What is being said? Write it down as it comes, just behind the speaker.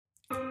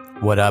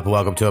What up?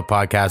 Welcome to a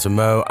podcast with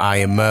Mo. I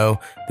am Mo.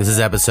 This is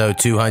episode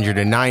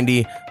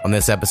 290. On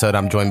this episode,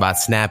 I'm joined by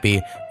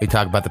Snappy. We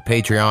talk about the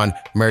Patreon,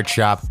 merch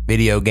shop,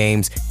 video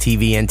games,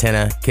 TV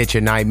antenna,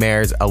 kitchen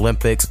nightmares,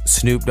 Olympics,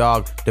 Snoop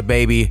Dogg, the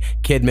baby,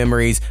 kid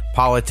memories,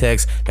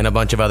 politics, and a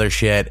bunch of other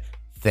shit.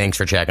 Thanks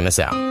for checking us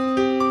out.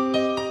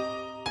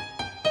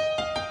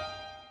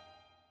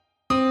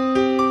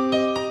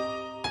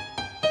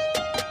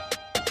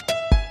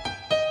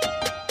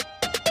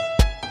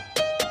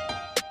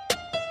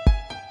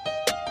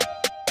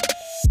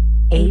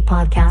 A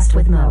podcast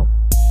with Mo.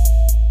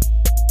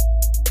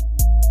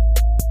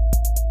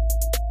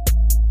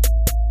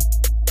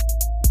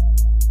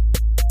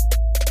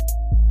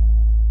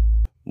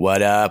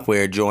 What up?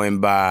 We're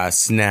joined by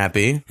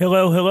Snappy.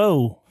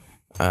 Hello.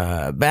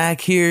 Back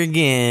here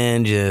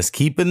again, just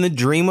keeping the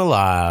dream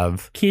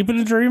alive. Keeping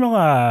the dream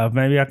alive.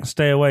 Maybe I can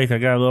stay awake. I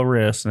got a little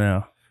rest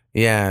now.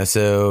 Yeah,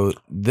 so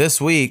this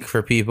week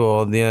for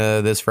people,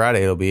 this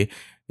Friday it'll be,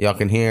 y'all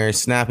can hear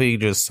Snappy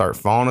just start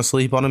falling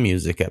asleep on a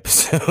music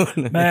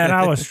episode. Man,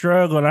 I was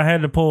struggling. I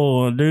had to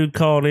pull, a dude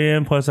called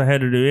in, plus I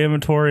had to do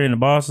inventory, and the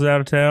boss is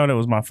out of town. It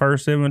was my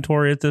first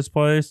inventory at this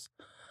place.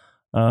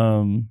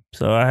 So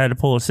I had to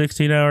pull a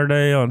 16-hour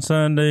day on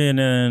Sunday and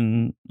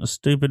then a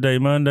stupid day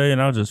Monday,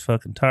 and I was just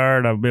fucking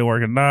tired. I've been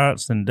working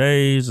nights and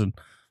days, and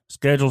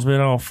schedule's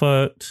been all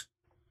fucked.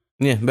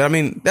 Yeah, but I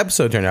mean, the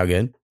episode turned out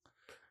good.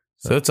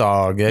 So it's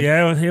all good.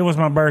 Yeah, it was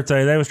my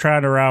birthday. They was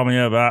trying to rile me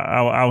up.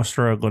 I was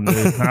struggling,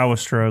 dude. I was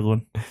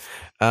struggling.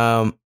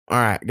 All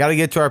right. Got to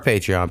get to our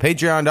Patreon.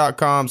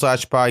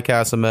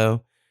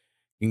 Patreon.com/podcastamo.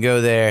 You can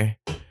go there.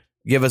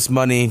 Give us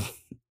money,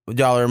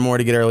 $1 or more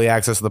to get early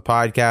access to the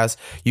podcast.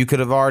 You could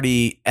have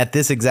already, at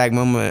this exact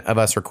moment of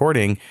us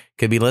recording,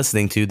 could be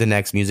listening to the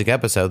next music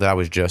episode that I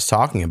was just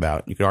talking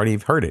about. You could already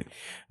have heard it.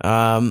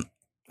 I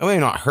mean,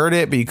 not heard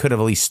it, but you could have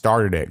at least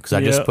started it because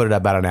I just put it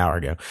up about an hour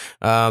ago.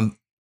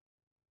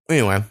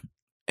 Anyway,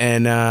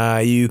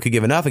 and you could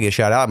give enough and get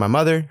shout out. My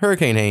mother,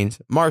 Hurricane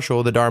Haynes,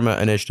 Marshall, the Dharma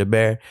Initiative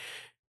Bear,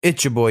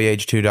 It's Your Boy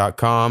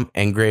H2.com,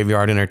 and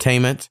Graveyard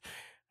Entertainment.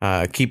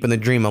 Keeping the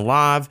dream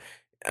alive.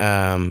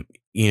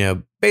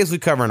 Basically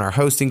covering our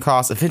hosting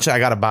costs. Eventually, I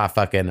got to buy a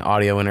fucking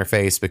audio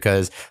interface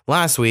because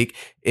last week,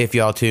 if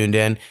y'all tuned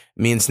in,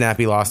 me and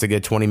Snappy lost a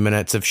good 20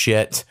 minutes of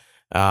shit.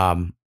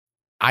 I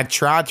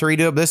tried to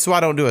redo it, but this is why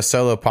I don't do a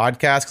solo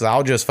podcast because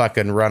I'll just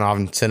fucking run off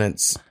in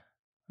sentence.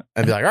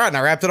 I'd be like, all right, and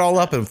I wrapped it all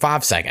up in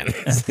 5 seconds.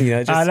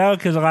 I know,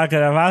 because if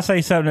I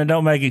say something that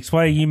don't make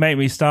explain, you make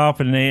me stop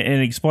and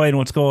explain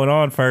what's going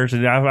on first,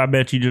 and I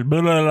bet you just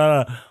blah, blah,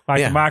 blah,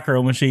 like a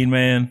micro machine,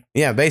 man.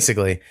 Yeah,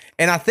 basically.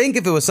 And I think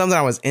if it was something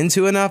I was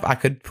into enough, I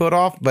could put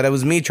off, but it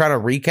was me trying to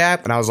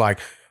recap, and I was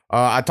like,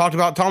 I talked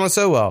about Thomas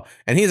Sowell,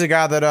 and he's a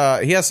guy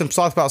that he has some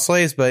thoughts about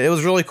slaves, but it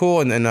was really cool,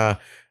 and I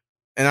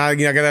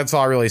that's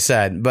all I really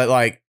said. But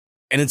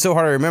and it's so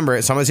hard to remember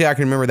it, so I'm gonna see how I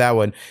can remember that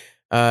one.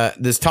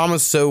 This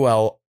Thomas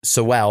Sowell, I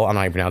don't know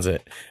how you pronounce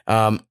it.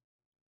 I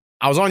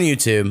was on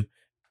YouTube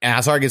and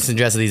I started getting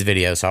suggested these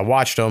videos. So I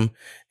watched them,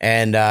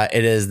 and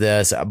it is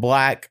this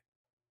black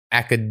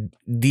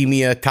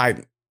academia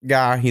type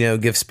guy,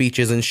 gives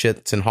speeches and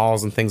shits and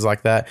halls and things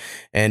like that.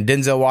 And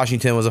Denzel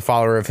Washington was a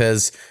follower of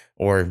his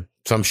or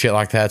some shit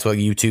like that. That's what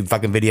YouTube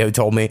fucking video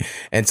told me.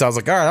 And so I was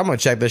like, all right, I'm going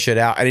to check this shit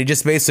out. And he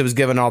just basically was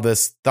giving all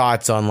this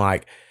thoughts on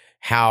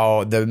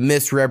how the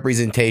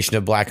misrepresentation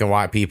of black and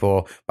white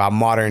people by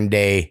modern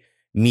day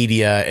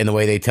media and the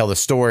way they tell the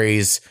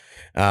stories.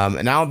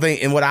 And I don't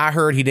think, in what I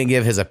heard, he didn't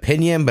give his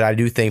opinion, but I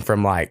do think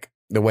from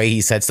the way he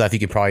said stuff, you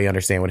could probably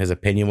understand what his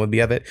opinion would be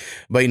of it.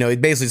 But,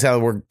 it basically said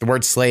the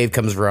word slave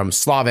comes from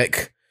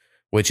Slavic,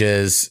 which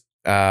is,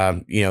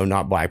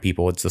 not black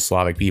people, it's the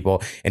Slavic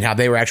people, and how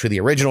they were actually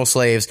the original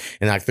slaves.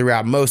 And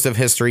throughout most of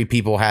history,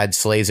 people had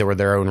slaves that were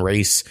their own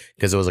race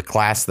because it was a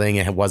class thing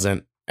and it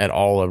wasn't at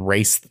all a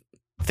race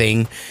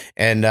thing.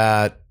 And,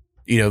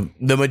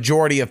 the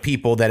majority of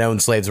people that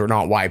own slaves were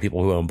not white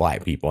people who own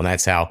black people. And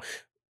that's how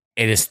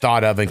it is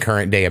thought of in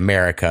current day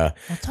America.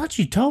 I thought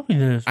you told me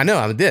this. I know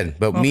I did,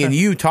 but me and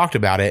you talked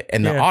about it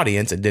and the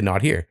audience did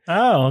not hear.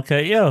 Oh,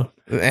 okay. I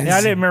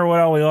didn't remember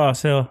what all we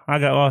lost. Hell, I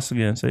got lost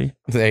again. See?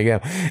 There you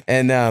go.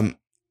 And,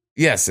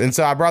 yes. And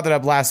so I brought that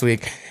up last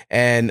week,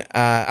 and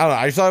I don't know.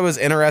 I just thought it was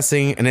an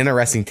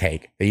interesting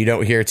take that you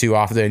don't hear too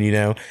often,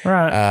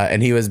 Right.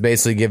 And he was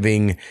basically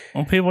giving.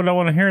 Well, people don't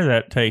want to hear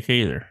that take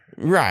either.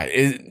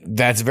 Right.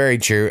 That's very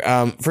true.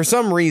 For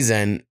some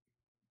reason,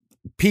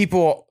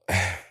 people,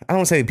 I don't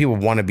want to say people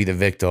want to be the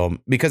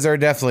victim, because there are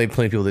definitely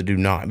plenty of people that do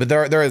not. But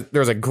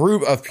there's a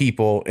group of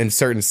people in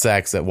certain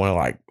sects that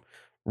want to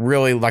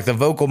really the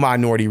vocal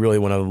minority really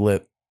want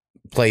to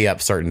play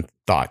up certain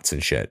thoughts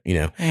and shit,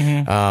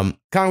 Mm-hmm. Kind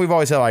of, we've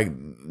always had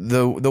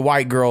the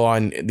white girl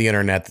on the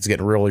internet that's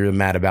getting really, really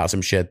mad about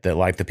some shit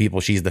that the people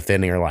she's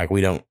defending are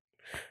we don't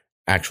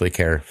actually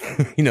care,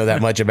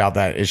 that much about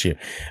that issue.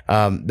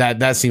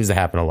 That seems to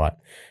happen a lot.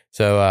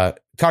 So,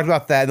 talked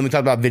about that. Then we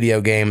talked about video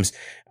games.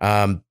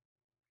 I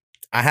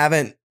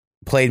haven't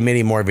played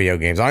many more video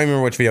games. I don't even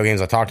remember which video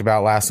games I talked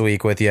about last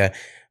week with you,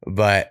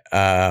 but,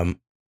 NBA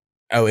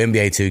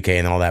 2K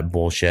and all that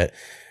bullshit.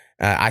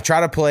 I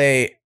try to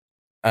play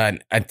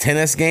a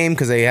tennis game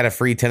because they had a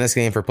free tennis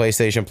game for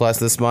PlayStation Plus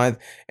this month,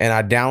 and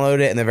I downloaded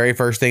it, and the very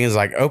first thing is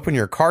like, open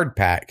your card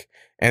pack,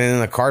 and then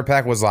the card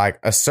pack was like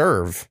a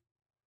serve,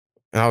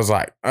 and I was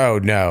like, oh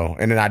no,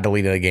 and then I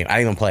deleted the game. I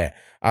didn't even play it.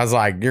 I was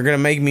like, you're gonna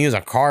make me use a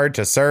card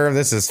to serve?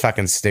 This is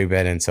fucking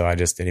stupid, and so I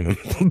just didn't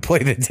even play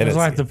the tennis. It was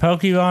like the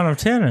Pokemon of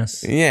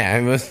tennis. Yeah,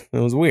 it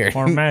was weird.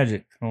 Or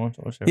Magic.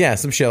 Yeah,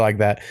 some shit like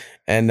that,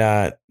 and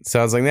so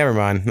I was like, never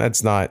mind,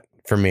 that's not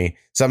for me.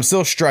 So I'm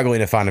still struggling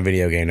to find a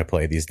video game to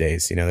play these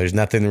days. You know, there's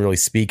nothing really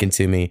speaking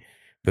to me,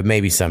 but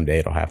maybe someday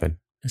it'll happen.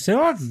 It seems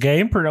like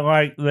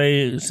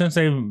since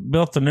they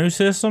built the new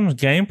systems,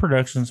 game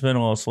production's been a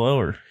little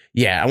slower.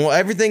 Yeah, well,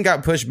 everything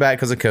got pushed back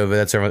because of COVID.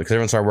 That's because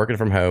everyone started working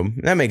from home.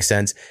 That makes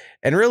sense.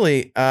 And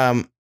really,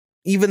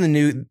 even the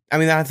new,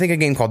 I think a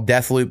game called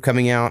Deathloop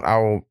coming out,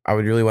 I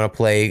would really want to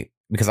play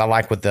because I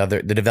like what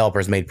the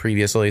developers made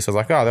previously. So I was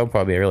like, oh, that'll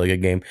probably be a really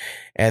good game.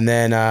 And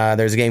then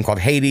there's a game called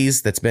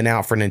Hades that's been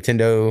out for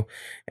Nintendo,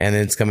 and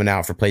then it's coming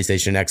out for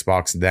PlayStation and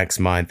Xbox next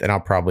month, and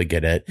I'll probably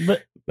get it.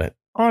 But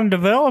on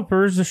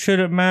developers, should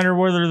it matter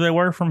whether they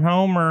work from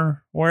home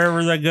or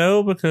wherever they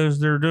go because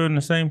they're doing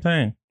the same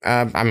thing?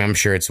 I'm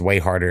sure it's way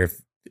harder.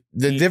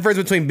 The difference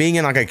between being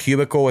in like a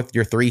cubicle with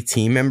your 3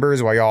 team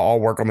members while y'all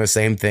all work on the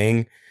same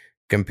thing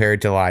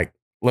compared to like,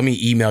 let me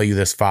email you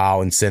this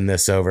file and send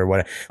this over.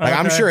 Like, okay.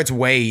 I'm sure it's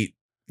way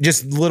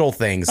just little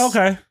things.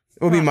 Okay.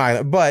 It would be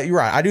but you're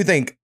right. I do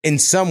think in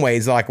some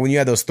ways, like when you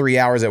had those 3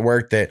 hours at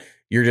work that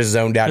you're just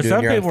zoned out doing your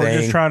own thing. Some people are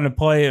just trying to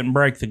play it and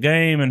break the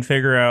game and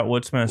figure out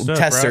what's messed up.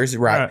 Testers,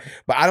 right.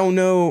 But I don't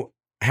know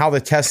how the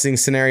testing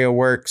scenario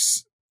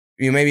works.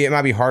 Maybe it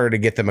might be harder to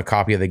get them a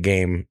copy of the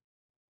game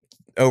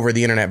over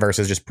the internet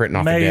versus just printing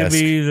off the disc.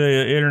 Maybe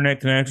the internet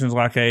connection's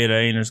like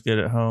A-to-A and just get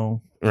it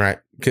home. Right.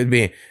 Could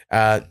be.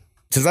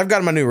 Since I've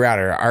got my new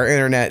router, our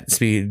internet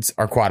speeds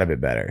are quite a bit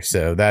better.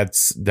 So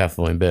that's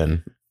definitely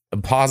been a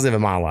positive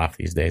in my life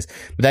these days.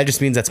 But that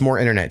just means that's more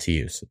internet to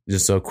use.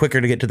 Just so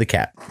quicker to get to the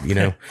cat, you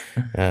know?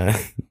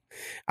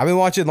 I've been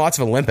watching lots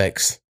of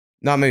Olympics.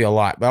 Not maybe a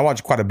lot, but I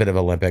watched quite a bit of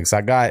Olympics.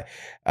 I got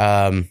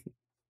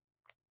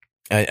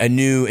a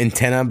new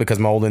antenna because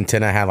my old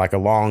antenna had like a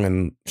long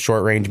and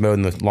short range mode,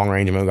 and the long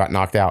range mode got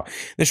knocked out.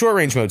 The short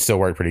range mode still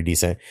worked pretty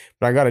decent,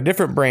 but I got a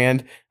different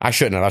brand. I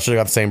shouldn't have. I should have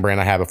got the same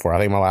brand I had before. I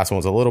think my last one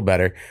was a little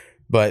better,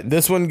 but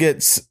this one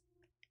gets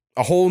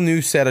a whole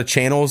new set of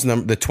channels, the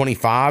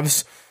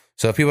 25s.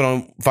 So if people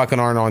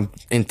aren't on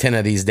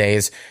antenna these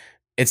days,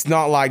 it's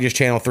not like just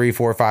channel 3,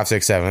 4, 5,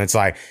 6, 7. It's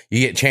like you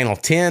get channel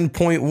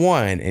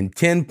 10.1 and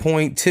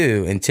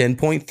 10.2 and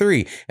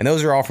 10.3. And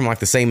those are all from like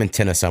the same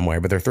antenna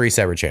somewhere, but they're 3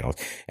 separate channels.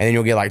 And then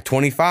you'll get like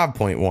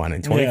 25.1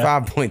 and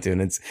 25.2.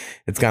 And it's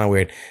kind of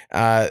weird.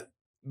 But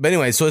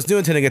anyway, so this new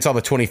antenna gets all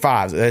the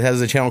 25s. It has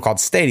a channel called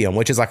Stadium,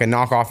 which is like a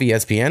knockoff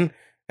ESPN.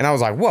 And I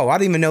was like, whoa, I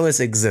didn't even know this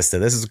existed.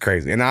 This is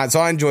crazy. And so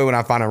I enjoy when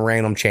I find a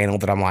random channel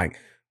that I'm like,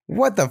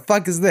 what the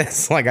fuck is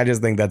this? Like, I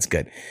just think that's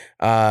good.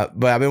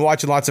 But I've been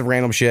watching lots of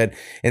random shit,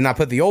 and I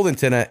put the old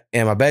antenna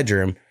in my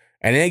bedroom,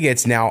 and it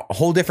gets now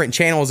whole different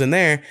channels in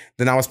there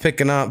than I was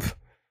picking up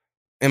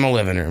in my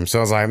living room. So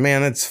I was like,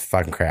 man, that's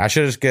fucking crazy. I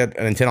should just get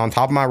an antenna on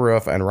top of my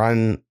roof and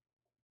run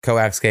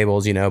coax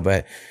cables, you know,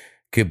 but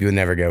Coopy would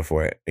never go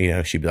for it. You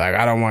know, she'd be like,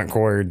 I don't want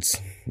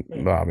cords.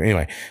 Well,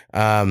 anyway,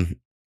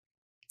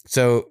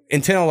 so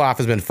antenna life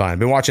has been fun.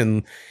 Been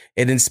watching,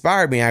 it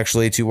inspired me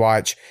actually to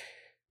watch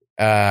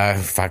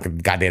fucking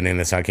goddamn name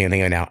this, I can't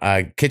think of it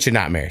now. Kitchen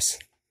Nightmares.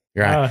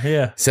 Right.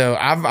 Yeah. So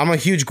I'm a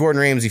huge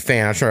Gordon Ramsay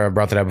fan. I'm sure I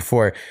brought that up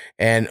before.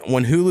 And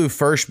when Hulu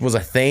first was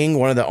a thing,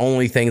 one of the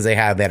only things they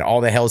had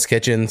all the Hell's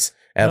Kitchens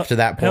up to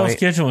that point. Hell's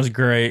Kitchen was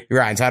great.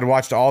 Right. So I'd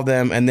watched all of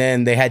them, and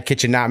then they had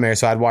Kitchen Nightmares,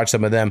 so I'd watch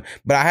some of them.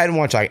 But I hadn't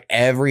watched like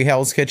every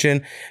Hell's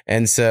Kitchen,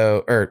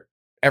 or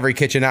every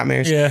Kitchen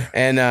Nightmares. Yeah.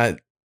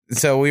 And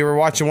so we were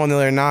watching one the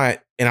other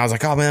night, and I was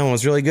like, oh man, that one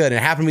was really good. And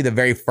it happened to be the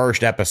very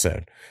first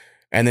episode.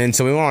 And then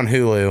so we went on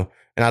Hulu,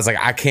 and I was like,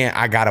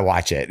 I gotta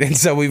watch it. And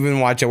so we've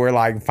been watching, we're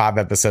like 5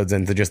 episodes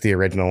into just the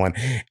original one.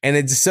 And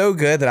it's so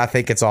good that I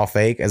think it's all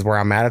fake, is where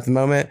I'm at the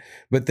moment.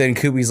 But then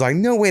Kubi's like,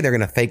 no way they're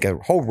gonna fake a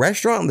whole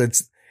restaurant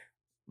that's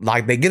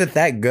like, they get it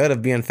that good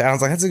of being found. I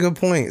was like, that's a good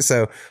point.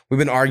 So we've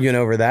been arguing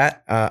over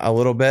that a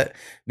little bit,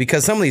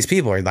 because some of these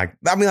people are like,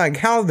 like,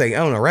 how do they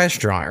own a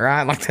restaurant,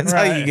 right? Like, that's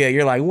how you get,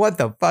 you're like, what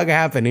the fuck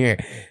happened here?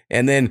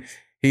 And then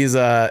he's,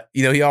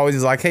 he always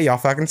is like, hey, y'all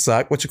fucking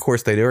suck, which of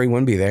course they do, or he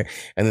wouldn't be there.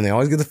 And then they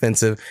always get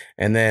defensive.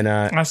 And then,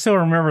 I still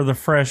remember the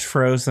Fresh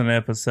Frozen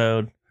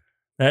episode.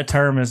 That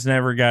term has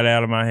never got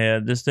out of my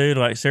head. This dude,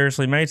 like,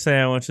 seriously made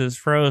sandwiches,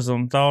 froze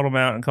them, thawed them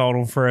out, and called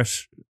them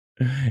fresh.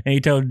 And he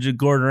told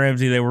Gordon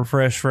Ramsay they were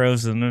fresh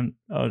frozen. And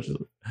I was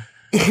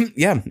just...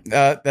 yeah,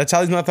 that's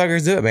how these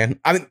motherfuckers do it, man.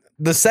 I mean,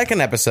 the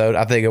second episode,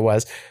 I think it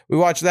was, we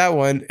watched that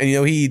one, and,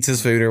 he eats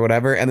his food or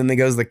whatever. And then he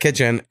goes to the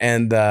kitchen,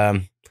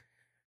 and,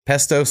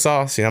 pesto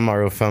sauce. I'm not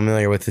real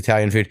familiar with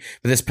Italian food,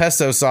 but this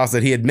pesto sauce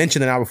that he had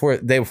mentioned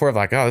the day before,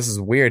 like, oh, this is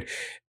weird.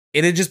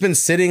 It had just been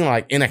sitting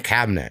like in a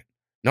cabinet,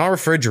 not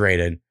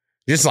refrigerated,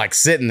 just like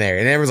sitting there,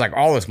 and there was like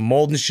all this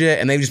mold and shit,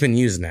 and they've just been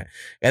using it.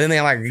 And then they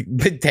had like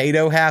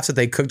potato halves that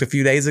they cooked a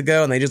few days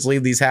ago, and they just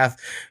leave these half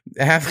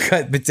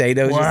cut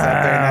potatoes just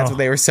out there, and that's what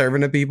they were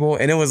serving to people.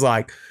 And it was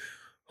like,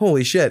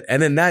 holy shit.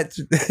 And then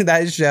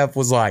that chef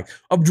was like,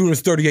 I'm doing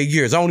this 38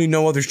 years. I don't need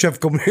no other chef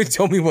come here and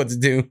tell me what to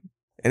do.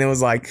 And it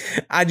was like,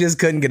 I just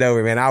couldn't get over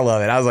it, man. I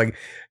love it. I was like,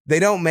 they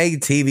don't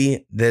make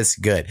TV this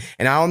good.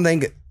 And I don't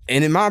think,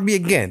 and it might be,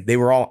 again, they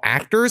were all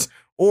actors,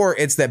 or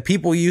it's that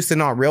people used to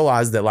not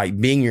realize that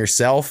like being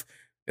yourself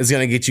is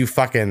going to get you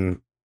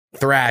fucking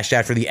thrashed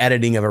after the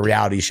editing of a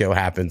reality show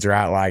happens,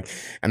 right? Like,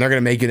 and they're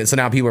going to make it so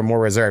now people are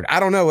more reserved. I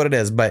don't know what it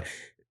is, but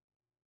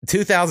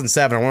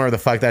 2007, I wonder where the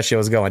fuck that shit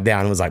was going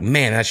down. It was like,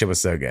 man, that shit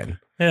was so good.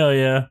 Hell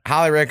yeah.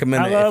 Highly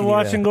recommend it. I love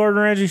watching Gordon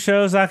Ramsay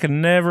shows. I could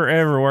never,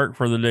 ever work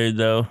for the dude,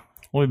 though.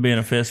 We'd be in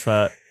a fist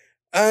fight.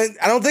 I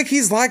don't think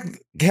he's like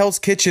Hell's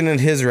Kitchen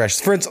and his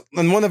restaurant. For instance,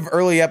 in one of the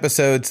early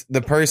episodes,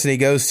 the person he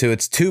goes to,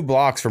 it's 2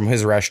 blocks from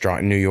his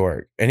restaurant in New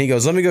York. And he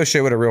goes, let me go show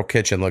you what a real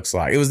kitchen looks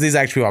like. It was these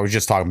actually I was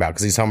just talking about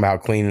because he's talking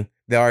about how clean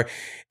they are.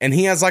 And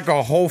he has like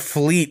a whole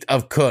fleet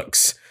of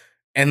cooks.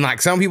 And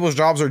like some people's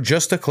jobs are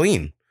just to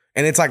clean.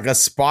 And it's like a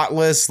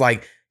spotless,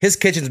 like his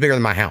kitchen's bigger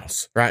than my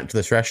house, right? To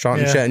this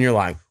restaurant and shit. And you're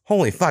like,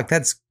 holy fuck,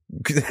 that's,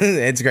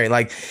 it's great.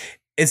 Like,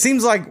 it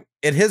seems like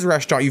at his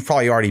restaurant, you've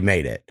probably already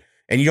made it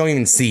and you don't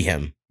even see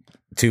him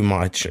too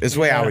much. It's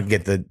the way I would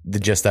get the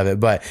gist of it.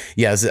 But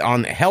yes,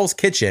 on Hell's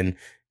Kitchen,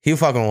 he'll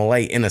fucking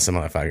lay into some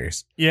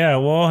motherfuckers. Yeah.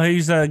 Well,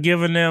 he's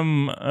giving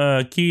them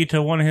a key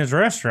to one of his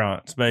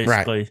restaurants,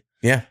 basically. Right.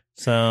 Yeah.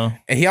 So,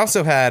 and he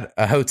also had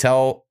a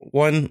hotel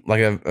one,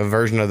 like a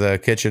version of the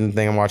kitchen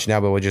thing I'm watching now,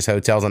 but with just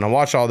hotels. And I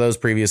watched all those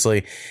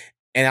previously,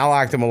 and I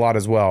liked them a lot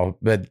as well.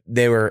 But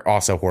they were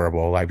also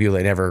horrible. Like people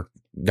that never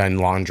done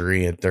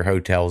laundry at their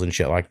hotels and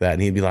shit like that.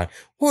 And he'd be like,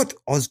 "What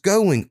is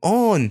going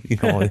on?" You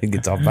know, he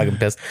gets all fucking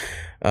pissed.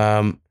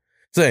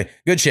 So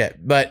good shit.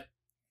 But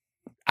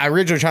I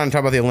originally tried to talk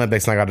about the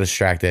Olympics and I got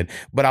distracted.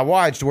 But I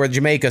watched where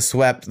Jamaica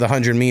swept the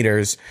 100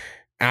 meters.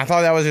 And I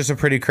thought that was just a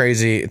pretty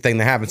crazy thing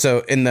that happened. So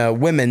in the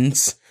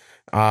women's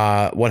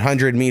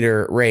 100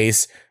 meter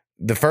race,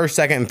 the first,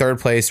 second, and third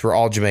place were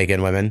all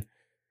Jamaican women.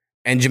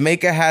 And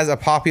Jamaica has a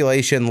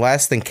population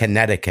less than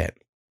Connecticut.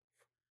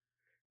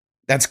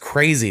 That's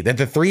crazy that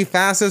the 3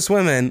 fastest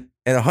women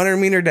in a 100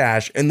 meter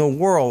dash in the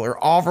world are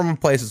all from a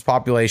place whose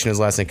population is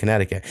less than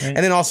Connecticut. Right. And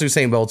then also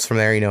Usain Bolt's from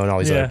there, you know, and all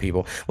these other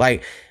people.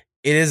 Like,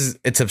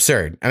 it's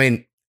absurd. I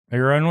mean,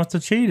 they're running with the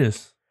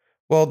cheetahs.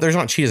 Well, there's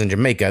not cheetahs in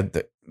Jamaica,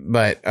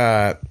 but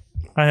I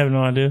have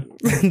no idea.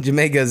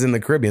 Jamaica is in the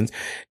Caribbean.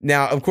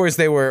 Now, of course,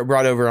 they were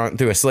brought over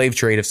through a slave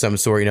trade of some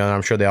sort, you know, and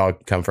I'm sure they all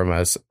come from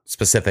a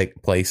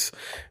specific place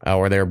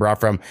where they were brought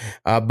from.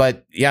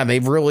 But yeah,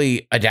 they've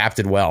really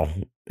adapted well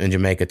in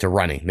Jamaica to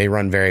running. They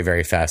run very,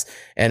 very fast.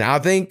 And I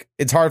think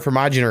it's hard for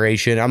my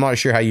generation. I'm not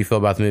sure how you feel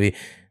about the movie.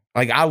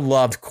 Like, I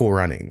loved Cool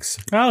Runnings.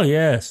 Oh,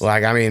 yes.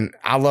 Like, I mean,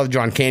 I loved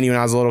John Candy when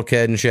I was a little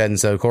kid and shit. And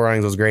so Cool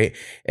Runnings was great.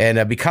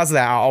 And because of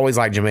that, I always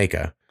liked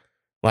Jamaica.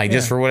 Like,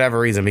 just for whatever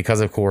reason, because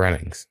of Cool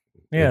Runnings.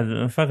 Yeah,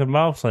 the fucking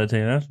bobsled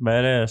team. That's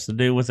badass. The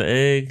dude with the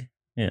egg.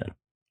 Yeah.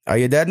 Are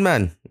you dead,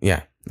 man?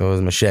 Yeah, that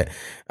was my shit.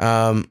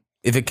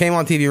 If it came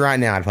on TV right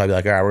now, I'd probably be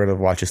like, all right, we're going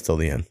to watch this till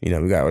the end. You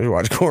know, we got to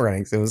watch Cool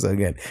Runnings. It was so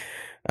good.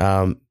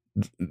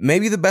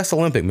 Maybe the best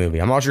Olympic movie.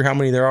 I'm not sure how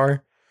many there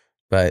are,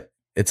 but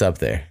it's up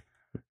there.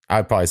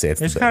 I'd probably say it's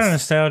kind of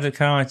nostalgic,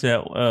 kind of like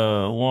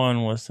that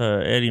one with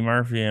Eddie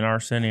Murphy and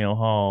Arsenio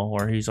Hall,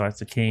 where he's like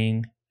the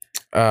king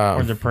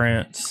or the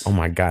prince. Oh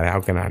my God,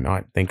 how can I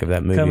not think of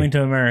that movie? Coming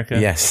to America.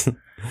 Yes.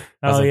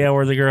 Oh yeah,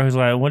 where the girl who's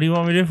like, "What do you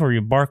want me to do for you?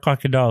 Bark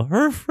like a dog."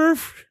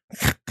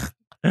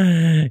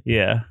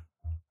 Yeah,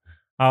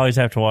 I always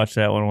have to watch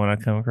that one when I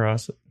come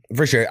across it.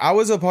 For sure, I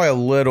was probably a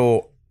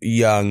little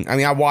young. I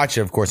mean, I watched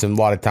it, of course, a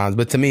lot of times,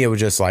 but to me, it was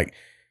just like.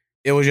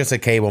 It was just a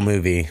cable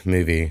movie.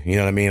 You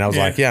know what I mean? I was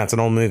like, yeah, it's an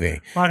old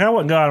movie. Like, I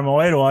wouldn't go out of my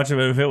way to watch it,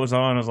 but if it was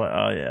on, I was like,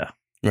 oh, yeah.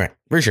 Right.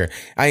 For sure.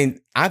 I mean,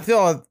 I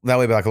feel that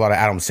way about like a lot of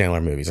Adam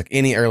Sandler movies. Like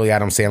any early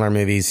Adam Sandler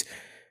movies,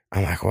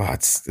 I'm like, wow,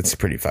 it's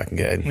pretty fucking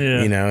good.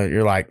 Yeah. You know,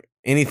 you're like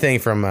anything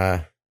from,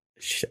 I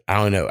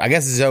don't know. I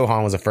guess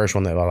Zohan was the first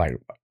one that like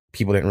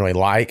people didn't really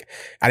like.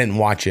 I didn't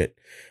watch it.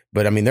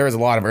 But I mean, there was a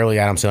lot of early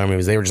Adam Sandler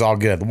movies. They were just all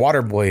good. The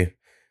Waterboy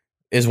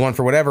is one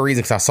for whatever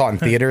reason because I saw it in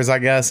theaters, I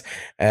guess.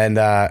 And,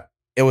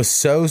 it was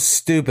so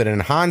stupid. In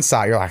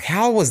hindsight, you're like,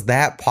 how was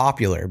that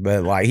popular?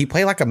 But like, he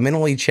played like a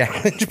mentally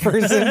challenged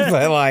person,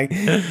 but like,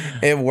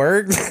 it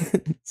worked.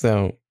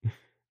 So,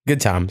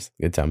 good times.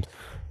 Something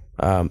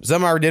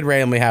I did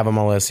randomly have on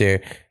my list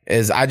here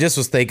is I just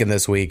was thinking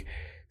this week,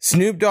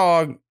 Snoop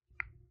Dogg,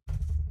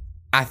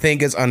 I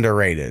think is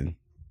underrated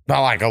by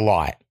like a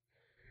lot.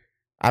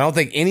 I don't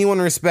think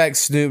anyone respects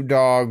Snoop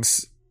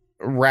Dogg's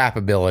rap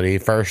ability,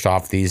 first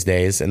off, these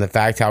days, and the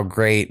fact how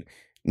great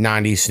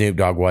 90s Snoop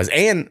Dogg was,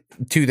 and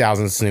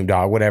 2000s Snoop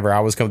Dogg, whatever. I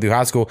was coming through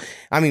high school.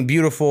 I mean,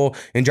 Beautiful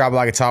and Drop It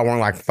Like a Top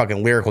weren't like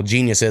fucking lyrical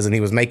geniuses, and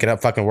he was making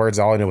up fucking words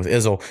all in it with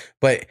Izzle,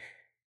 but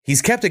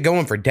he's kept it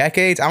going for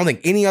decades. I don't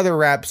think any other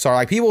rap star,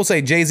 like people will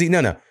say Jay-Z.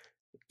 No.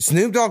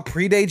 Snoop Dogg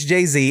predates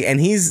Jay-Z, and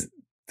he's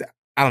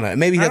I don't know.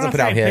 Maybe he doesn't put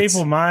out hits.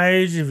 People my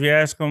age, if you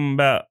ask them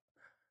about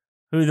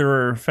who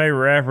their favorite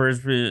rapper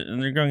is,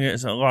 they're going to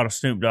get a lot of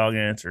Snoop Dogg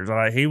answers.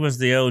 Like, he was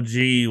the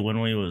OG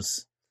when we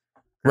was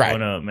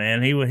growing up,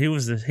 man. He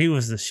was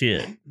the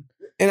shit.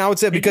 And I would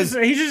say because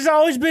he's just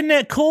always been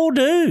that cool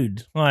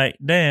dude. Like,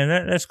 damn,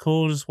 that's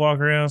cool. Just walk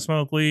around,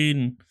 smoke weed,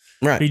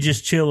 and be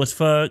just chill as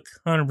fuck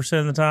 100%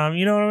 of the time.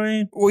 You know what I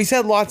mean? Well, he's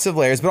had lots of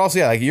layers, but also,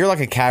 yeah, like you're like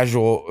a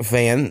casual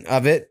fan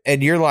of it,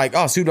 and you're like,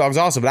 oh, Snoop Dogg's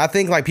awesome. But I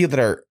think like people that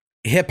are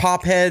hip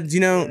hop heads,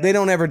 they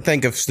don't ever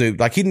think of Snoop.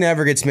 Like, he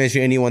never gets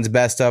mentioned anyone's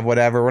best of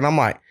whatever. When I'm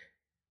like,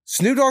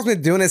 Snoop Dogg's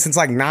been doing it since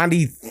like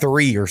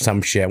 93 or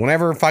some shit.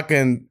 Whenever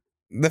fucking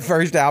the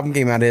first album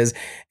came out and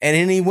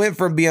then he went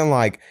from being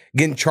like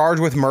getting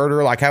charged with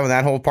murder, like having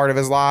that whole part of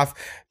his life,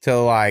 to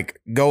like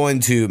going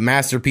to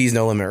Masterpiece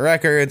No Limit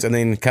Records, and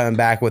then coming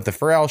back with the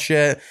Pharrell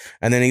shit,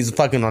 and then he's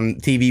fucking on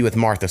TV with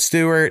Martha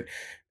Stewart,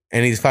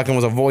 and he's fucking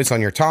was a voice on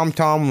your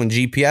TomTom when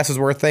GPS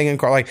were a thing, and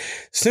like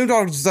Snoop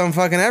Dogg's done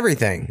fucking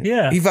everything.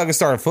 Yeah, he fucking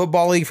started a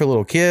football league for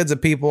little kids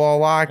that people all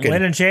like,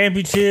 winning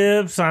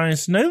championships. I mean,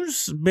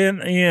 Snoop's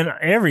been in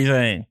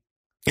everything.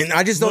 And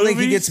I just don't think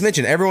he gets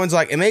mentioned. Everyone's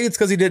like, and maybe it's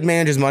because he didn't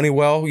manage his money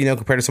well,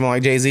 compared to someone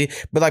like Jay-Z.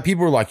 But like,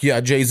 people were like, yeah,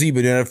 Jay-Z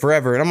been doing it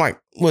forever. And I'm like,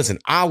 listen,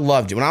 I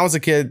loved it. When I was a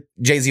kid,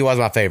 Jay-Z was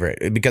my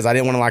favorite because I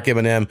didn't want to like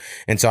Eminem.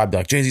 And so I'd be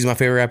like, Jay-Z's my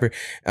favorite rapper.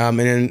 And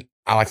then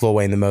I like Lil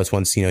Wayne the most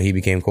once, he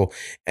became cool.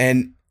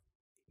 But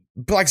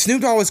like,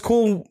 Snoop Dogg was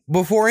cool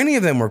before any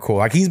of them were cool.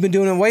 Like, he's been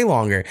doing it way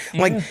longer.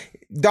 Yeah. Like,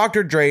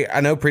 Dr. Dre, I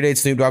know predates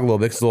Snoop Dogg a little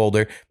bit because he's a little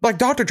older, but like,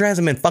 Dr. Dre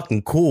hasn't been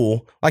fucking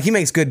cool. Like, he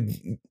makes good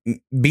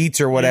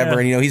beats or whatever,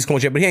 and he's cool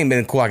shit, but he ain't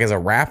been cool like as a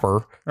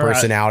rapper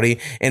personality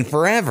in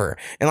forever.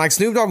 And like,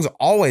 Snoop Dogg's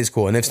always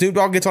cool. And if Snoop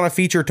Dogg gets on a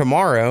feature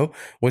tomorrow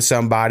with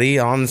somebody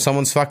on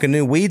someone's fucking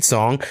new weed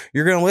song,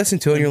 you're gonna listen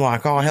to it and you're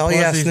like, oh hell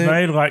yeah, he's Snoop.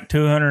 made like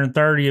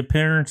 230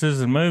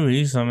 appearances in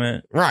movies. I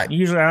mean,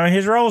 usually,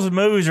 his roles in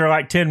movies are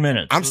like 10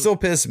 minutes. I'm still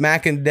pissed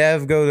Mac and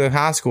Dev go to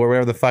high school or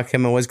whatever the fuck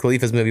him and Wiz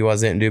Khalifa's movie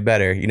was, didn't do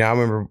better.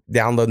 I remember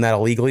downloading that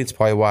illegally. It's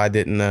probably why I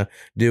didn't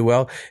do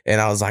well. And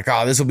I was like,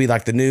 oh, this will be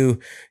like the new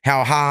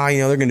How High.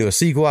 They're going to do a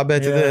sequel, I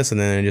bet, to this. And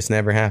then it just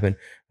never happened.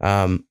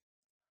 But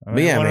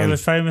yeah, one man. of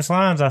his famous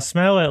lines, I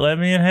smell it, let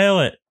me inhale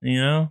it,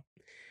 Yeah,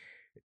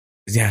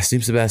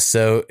 Snoop's the best.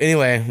 So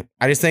anyway,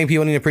 I just think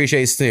people need to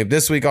appreciate Snoop.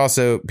 This week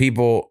also,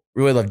 people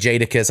really love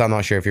Jadakiss. I'm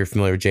not sure if you're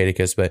familiar with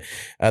Jadakiss, but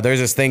there's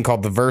this thing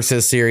called the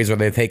Versus series where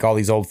they take all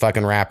these old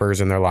fucking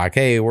rappers and they're like,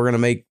 hey, we're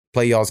going to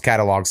play y'all's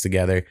catalogs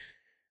together.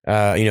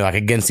 Like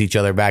against each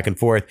other back and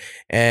forth.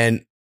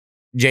 And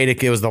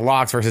Jadakiss, it was the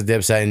Locks versus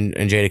Dipset,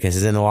 and Jadakiss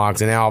is in the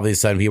Locks. And now all of a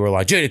sudden people were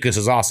like, Jadakiss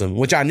is awesome,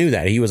 which I knew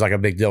that. He was like a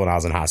big deal when I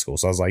was in high school.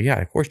 So I was like, yeah,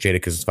 of course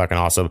Jadakiss is fucking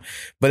awesome.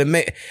 But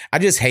I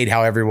just hate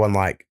how everyone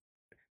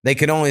they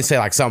can only say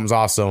like something's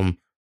awesome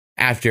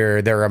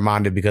after they're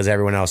reminded because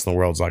everyone else in the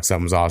world's like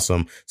something's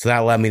awesome. So that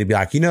led me to be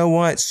like, you know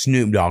what?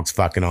 Snoop Dogg's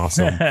fucking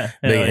awesome.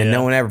 And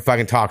no one ever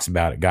fucking talks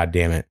about it. God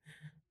damn it.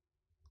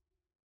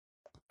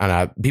 I don't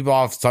know. People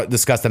often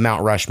discuss the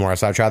Mount Rushmore,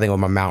 so I try to think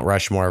what my Mount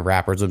Rushmore of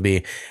rappers would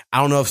be.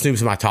 I don't know if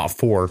Snoop's my top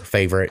 4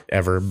 favorite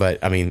ever,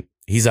 but I mean,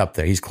 he's up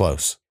there. He's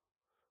close.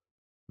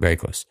 Very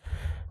close.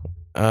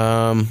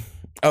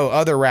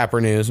 Other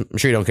rapper news. I'm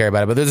sure you don't care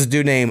about it, but there's a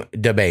dude named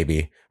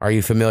DaBaby. Are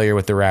you familiar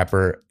with the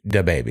rapper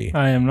DaBaby?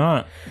 I am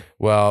not.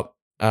 Well,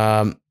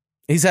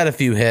 he's had a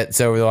few hits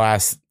over the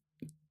last,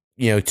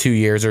 2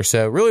 years or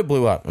so. Really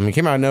blew up. I mean,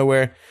 came out of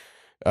nowhere.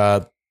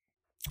 It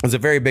was a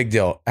very big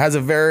deal.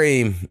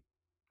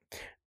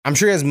 I'm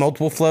sure he has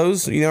multiple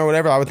flows, or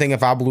whatever. I would think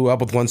if I blew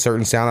up with one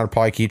certain sound, I'd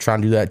probably keep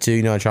trying to do that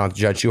too, trying not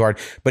to judge too hard.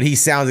 But he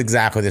sounds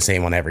exactly the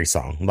same on every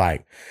song.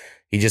 Like,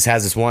 he just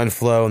has this one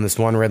flow and this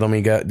one rhythm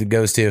he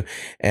goes to.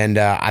 And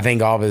I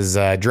think all of his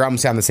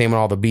drums sound the same on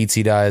all the beats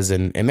he does.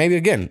 And maybe,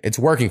 again, it's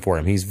working for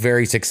him. He's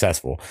very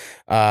successful.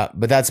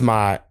 But that's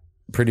my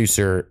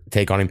producer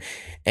take on him.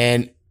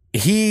 And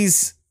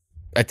he's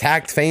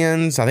attacked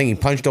fans. I think he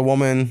punched a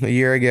woman a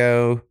year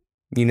ago.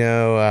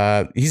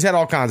 He's had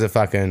all kinds of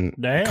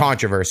fucking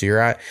controversy,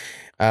 right?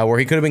 Where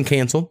he could have been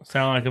canceled.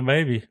 Sound like a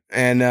baby.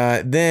 And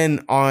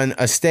then on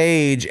a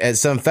stage at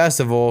some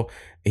festival,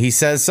 he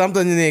says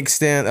something to the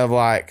extent of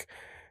like,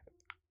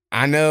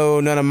 I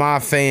know none of my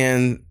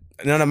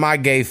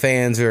gay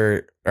fans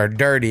are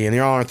dirty, and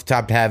y'all aren't the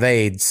type to have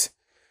AIDS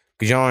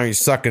because y'all aren't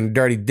sucking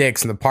dirty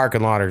dicks in the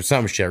parking lot or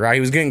some shit, right? He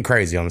was getting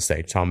crazy on the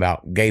stage, talking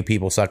about gay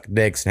people sucking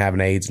dicks and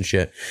having AIDS and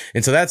shit.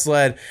 And so that's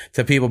led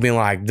to people being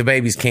like,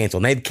 DaBaby's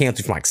canceled. And they've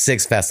canceled from like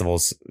 6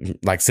 festivals,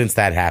 like since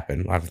that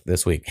happened, like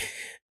this week.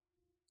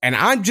 And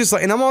I'm just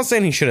like, and I'm not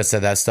saying he should have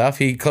said that stuff.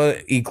 He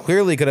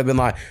clearly could have been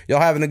like, y'all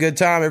having a good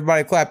time,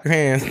 everybody clap your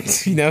hands.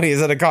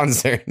 He's at a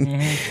concert.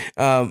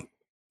 Mm-hmm.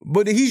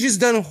 But he's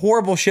just done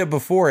horrible shit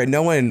before and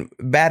no one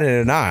batted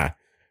an eye.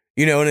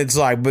 And it's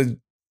like, but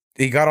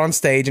he got on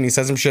stage and he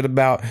said some shit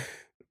about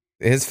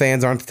his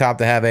fans aren't the type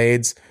to have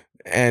AIDS,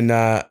 and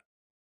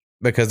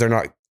because they're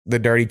not the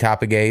dirty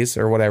type of gays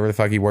or whatever the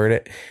fuck he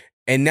worded it.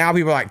 And now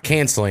people are like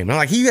canceling him. I'm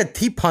like,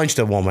 he punched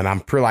a woman.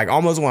 I'm like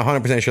almost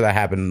 100% sure that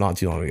happened not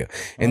too long ago.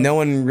 And no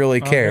one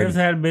really cared. If it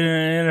had been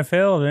in the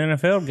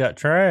NFL got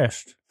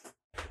trashed.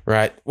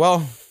 Right.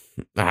 Well,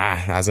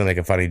 I was going to make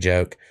a funny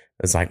joke.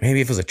 It's like,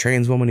 maybe if it was a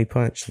trans woman he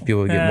punched,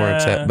 people would get more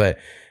upset.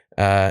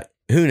 But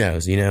who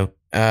knows, you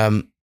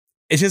know?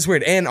 It's just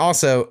weird. And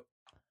also,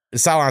 the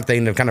sideline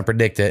thing to kind of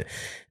predict it,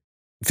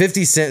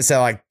 50 Cent said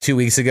like 2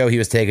 weeks ago he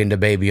was taking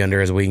DaBaby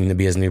under his wing to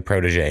be his new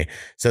protege.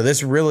 So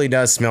this really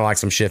does smell like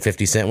some shit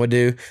 50 Cent would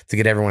do to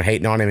get everyone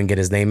hating on him and get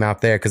his name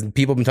out there. Because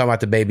people have been talking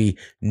about DaBaby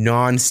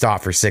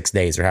nonstop for 6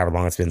 days or however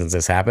long it's been since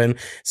this happened.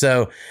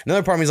 So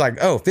another part of me is like,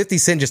 oh, 50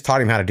 Cent just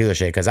taught him how to do this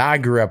shit. Because I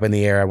grew up in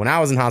the era when I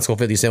was in high school,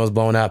 50 Cent was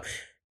blowing up.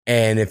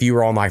 And if you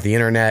were on like the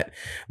internet,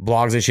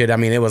 blogs and shit, I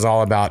mean, it was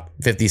all about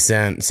 50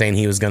 Cent saying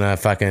he was going to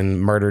fucking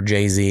murder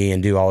Jay-Z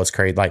and do all this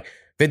crazy. Like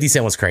 50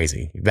 Cent was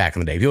crazy back in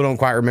the day. People don't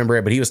quite remember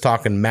it, but he was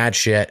talking mad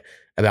shit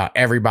about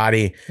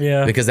everybody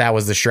because that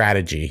was the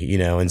strategy, you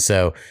know? And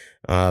so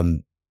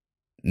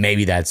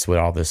maybe that's what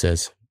all this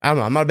is. I don't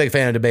know. I'm not a big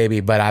fan of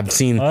DaBaby, but I've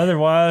seen.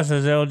 Otherwise,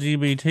 his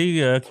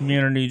LGBT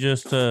community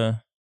just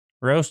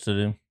roasted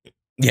him.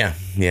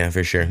 Yeah,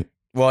 for sure.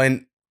 Well,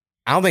 and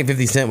I don't think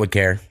 50 Cent would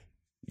care.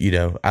 You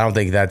know, I don't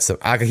think that's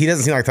he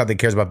doesn't seem like the type that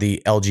cares about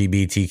the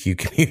LGBTQ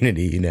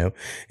community, you know,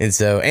 and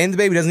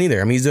DaBaby doesn't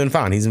either. I mean, he's doing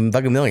fine. He's a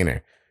fucking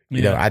millionaire.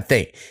 You know, I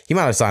think he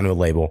might have signed to a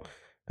label.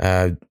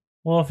 Well,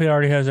 if he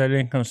already has that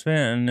income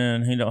spent and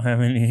then he don't have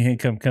any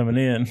income coming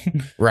in,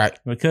 right,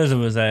 because of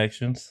his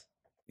actions.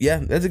 Yeah,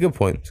 that's a good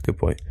point. It's a good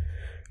point.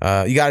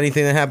 You got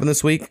anything that happened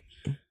this week?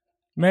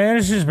 Man,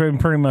 it's just been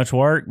pretty much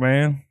work,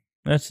 man.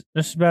 That's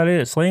about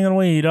it. Slinging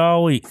weed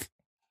all week.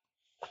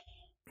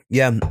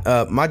 Yeah,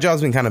 my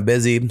job's been kind of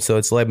busy, so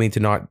it's led me to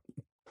not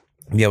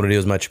be able to do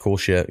as much cool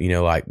shit, you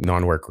know, like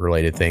non-work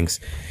related things.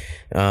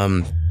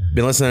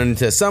 Been listening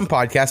to some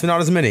podcasts, but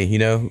not as many. You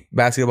know,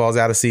 basketball's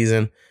out of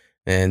season,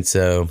 and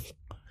so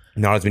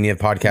not as many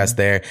podcasts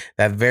there.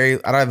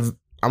 I'm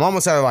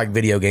almost out of like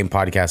video game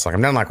podcasts. Like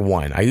I'm down to like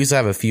one. I used to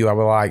have a few I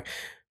would like,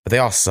 but they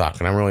all suck,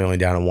 and I'm really only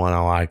down to one I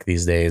like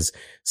these days.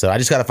 So I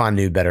just got to find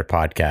new, better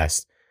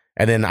podcasts.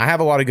 And then I have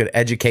a lot of good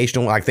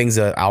educational like things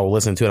that I'll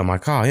listen to, and I'm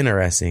like, oh,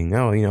 interesting.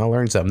 Oh, you know, I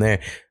learned something there.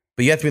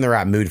 But you have to be in the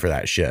right mood for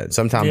that shit.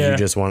 Sometimes you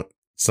just want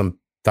some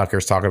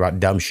fuckers talking about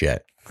dumb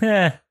shit.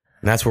 Yeah.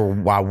 And that's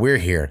why we're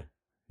here.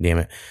 Damn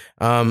it.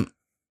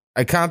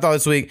 I kind of thought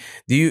this week,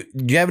 do you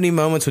have any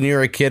moments when you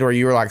were a kid where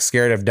you were like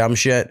scared of dumb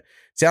shit?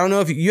 See, I don't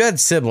know if you had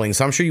siblings,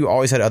 so I'm sure you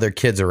always had other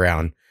kids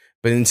around.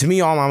 But to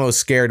me, all my most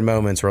scared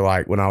moments were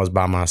like when I was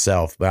by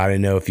myself. But I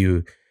didn't know if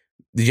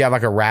did you have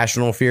like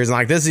irrational fears? And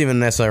like this isn't even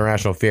necessarily a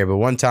rational fear, but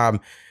one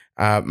time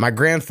my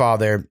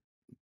grandfather,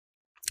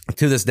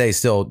 to this day,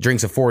 still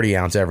drinks a 40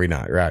 ounce every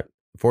night, right?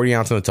 40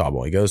 ounce in a tall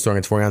boy. He goes to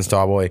gets 40 ounce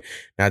tall boy,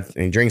 and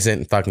he drinks it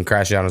and fucking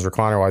crashes out on his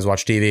recliner while he's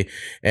watching TV.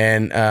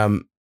 And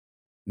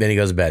then he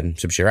goes to bed and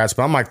some shit, right?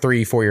 But I'm like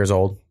 3-4 years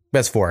old.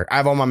 Best 4. I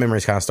have all my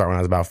memories kind of start when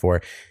I was about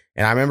 4.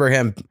 And I remember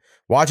him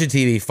watching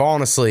TV,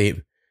 falling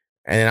asleep,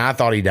 and then I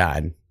thought he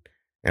died.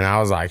 And I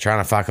was like trying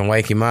to fucking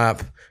wake him up.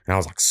 And I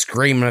was like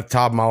screaming at the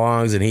top of my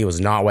lungs, and he was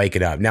not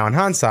waking up. Now, in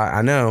hindsight,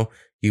 I know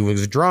he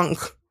was drunk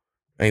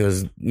and he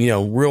was, you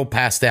know, real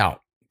passed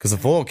out. Because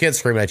if a little kid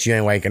screaming at you,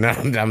 ain't waking up.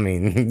 I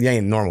mean, you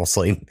ain't normal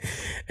sleep.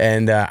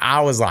 And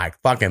I was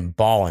like fucking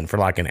bawling for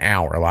like an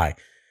hour. Like,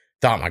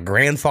 thought my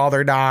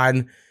grandfather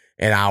died,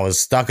 and I was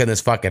stuck in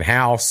this fucking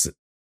house.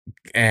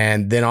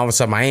 And then all of a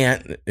sudden, my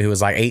aunt, who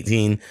was like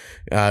 18,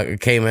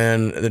 came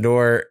in the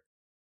door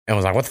and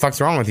was like, "What the fuck's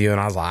wrong with you?"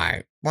 And I was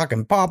like,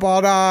 "Fucking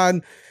Papa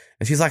died."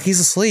 And she's like, "He's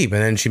asleep."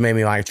 And then she made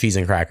me like cheese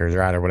and crackers,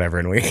 right? Or whatever.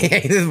 And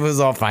it was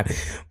all fine.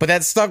 But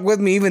that stuck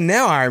with me. Even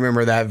now, I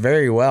remember that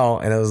very well.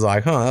 And it was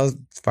like, that was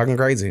fucking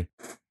crazy.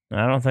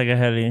 I don't think I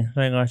had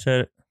anything like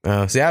that.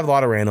 See, I have a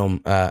lot of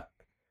random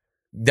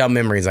dumb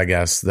memories, I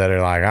guess, that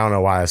are like, I don't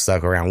know why it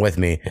stuck around with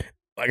me.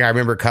 Like, I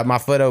remember cut my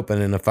foot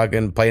open and the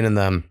fucking playing in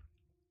the,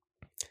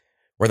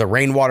 where the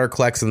rainwater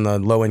collects in the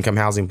low income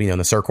housing, you know, in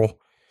the circle.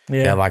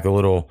 Yeah. They have like a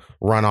little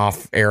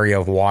runoff area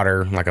of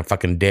water, like a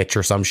fucking ditch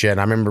or some shit. And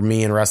I remember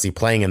me and Rusty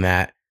playing in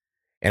that,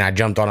 and I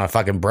jumped on a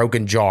fucking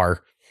broken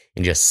jar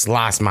and just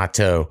sliced my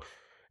toe.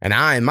 And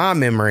in my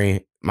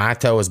memory, my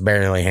toe was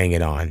barely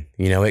hanging on.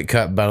 You know, it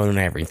cut bone and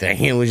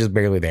everything. It was just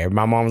barely there.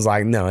 My mom was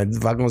like, no, it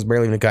fucking was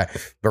barely even cut.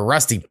 But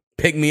Rusty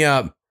picked me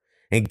up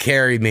and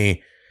carried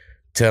me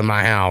to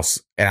my house.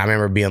 And I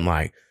remember being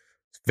like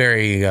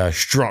very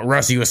strong.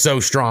 Rusty was so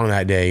strong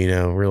that day, you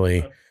know,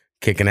 really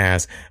kicking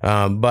ass.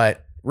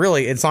 But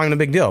really, it's not even a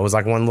big deal. It was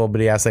like one little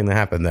bitty ass thing that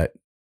happened that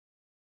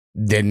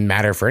didn't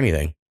matter for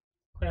anything.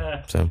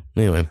 So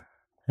anyway.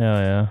 Hell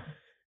yeah.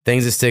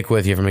 Things that stick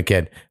with you from a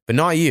kid, but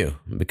not you,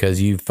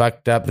 because you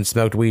fucked up and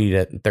smoked weed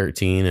at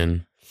 13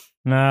 and...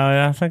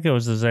 No, I think it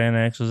was the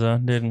Xanaxes I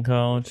did in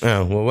college.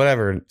 Oh, well,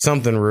 whatever.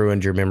 Something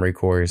ruined your memory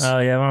cores. Oh,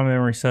 yeah, my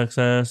memory sucks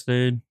ass,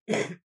 dude.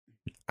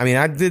 I mean,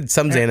 I did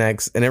some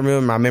Xanax, and it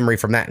ruined my memory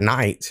from that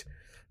night,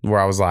 where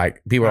I was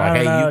like, people were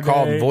like, hey, you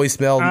called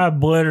voicemail. I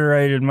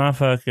obliterated my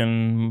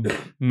fucking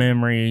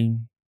memory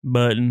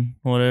button,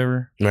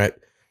 whatever. Right.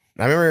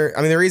 I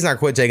remember, the reason I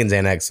quit taking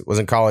Xanax was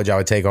in college. I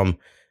would take them,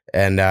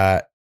 and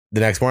the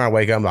next morning I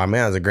wake up, I'm like,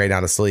 man, it was a great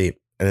night of sleep.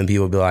 And then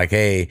people would be like,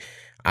 hey,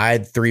 I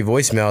had 3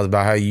 voicemails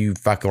about how you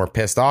fucking were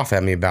pissed off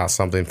at me about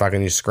something,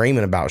 fucking you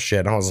screaming about shit.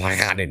 And I was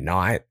like, I did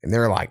not. And they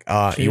were like,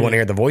 you want to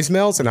hear the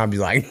voicemails? And I'd be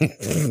like,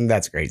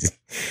 that's crazy.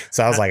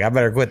 So I was like, I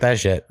better quit that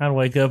shit. I'd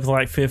wake up with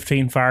like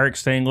 15 fire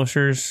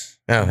extinguishers.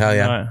 Oh, hell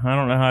yeah. I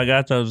don't know how I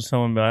got those.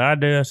 Someone be like, I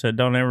do. I said,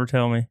 don't ever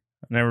tell me.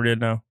 I never did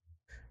know.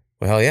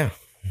 Well, hell yeah.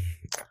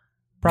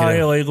 Probably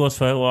illegal as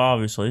fuck. Well,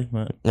 obviously.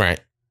 But. Right.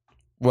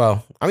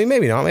 Well, I mean,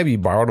 maybe not. Maybe you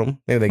borrowed them.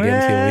 Maybe they gave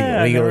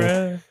them to you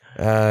legally.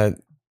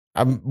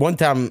 One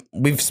time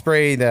we've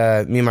sprayed, me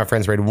and my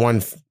friend sprayed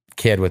one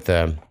kid with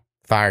a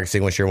fire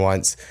extinguisher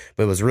once,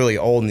 but it was really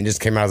old and it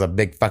just came out as a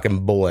big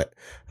fucking bullet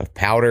of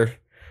powder,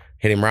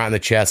 hit him right in the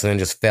chest and then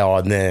just fell.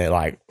 And then it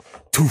like,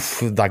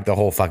 poof, like the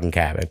whole fucking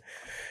cabin.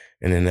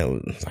 And then it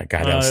was like,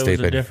 God, that was stupid.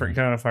 It was a different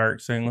kind of fire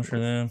extinguisher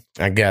then.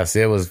 I guess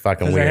it was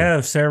fucking weird. They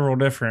have several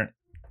different.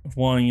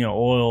 One,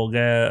 oil,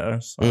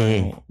 gas,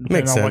 depending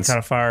Makes on sense. what kind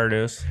of fire it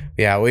is.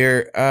 Yeah,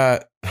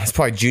 it's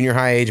probably junior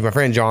high age. My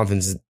friend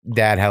Jonathan's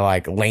dad had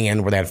like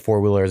land where they had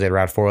 4-wheelers. They'd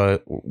ride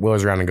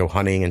 4-wheelers around and go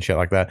hunting and shit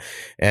like that.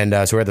 And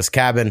so we're at this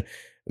cabin,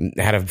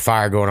 had a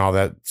fire going, all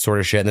that sort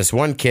of shit. And this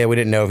one kid, we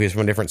didn't know if he was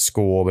from a different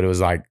school, but it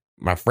was like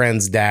my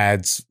friend's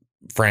dad's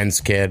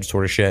friend's kid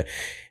sort of shit.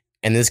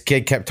 And this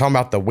kid kept talking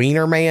about the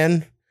Weiner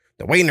Man.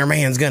 The Weiner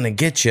Man's going to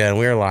get you. And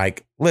we were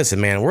like,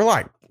 listen, man, we're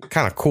like,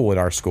 kind of cool at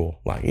our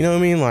school, like, you know what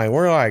I mean, like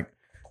we're like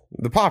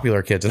the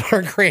popular kids in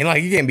our grade,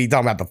 like you can't be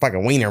talking about the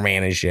fucking Weiner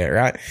Man and shit,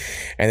 right?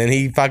 And then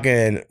he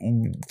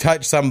fucking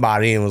touched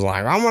somebody and was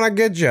like, I'm gonna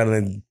get you, and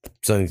then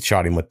so he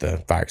shot him with the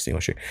fire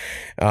extinguisher.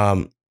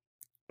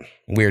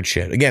 Weird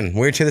shit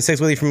that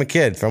sticks with you from a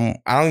kid.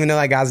 I don't even know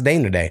that guy's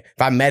name today.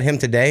 If I met him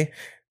today,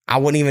 I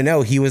wouldn't even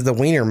know he was the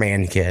Weiner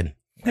Man Kid.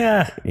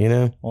 Yeah,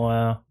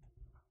 wow,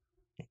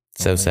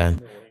 so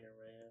sad.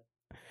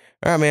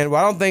 All right, man.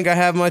 Well, I don't think I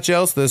have much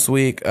else this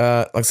week.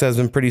 Like I said, it's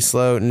been pretty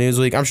slow news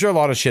week. I'm sure a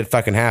lot of shit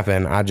fucking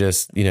happened. I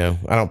just, I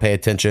don't pay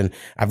attention.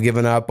 I've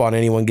given up on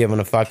anyone giving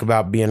a fuck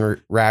about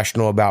being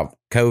rational about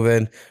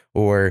COVID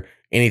or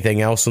anything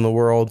else in the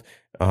world.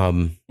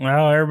 Well,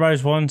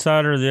 everybody's one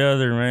side or the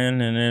other, man.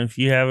 And if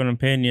you have an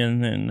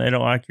opinion and they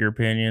don't like your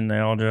opinion, they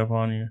all jump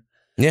on you.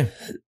 Yeah,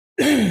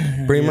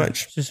 pretty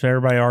much. It's just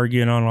everybody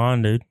arguing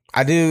online, dude.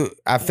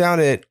 I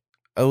found it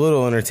a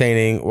little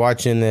entertaining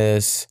watching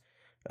this.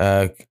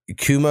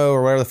 Cuomo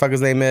or whatever the fuck his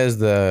name is,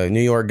 the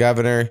New York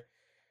governor.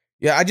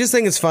 Yeah, I just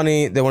think it's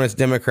funny that when it's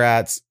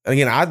Democrats,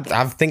 again,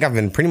 I think I've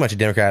been pretty much a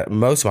Democrat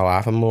most of my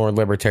life. I'm more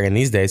libertarian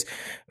these days,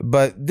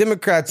 but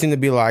Democrats seem to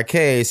be like,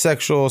 hey,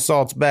 sexual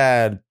assault's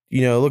bad.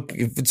 Look,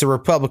 if it's a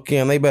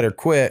Republican, they better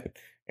quit.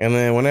 And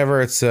then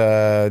whenever it's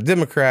a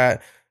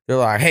Democrat, they're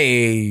like,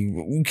 hey,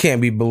 you can't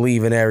be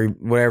believing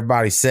what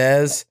everybody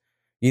says.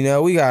 We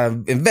got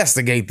to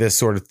investigate this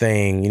sort of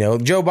thing.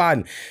 Joe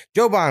Biden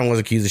was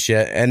accused of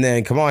shit. And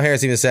then Kamala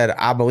Harris even said,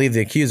 I believe the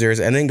accusers,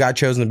 and then got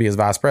chosen to be his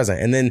vice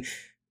president. And then,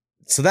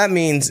 so that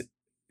means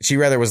she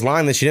rather was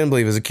lying that she didn't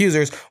believe his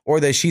accusers or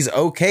that she's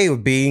okay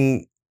with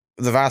being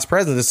the vice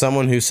president of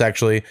someone who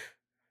sexually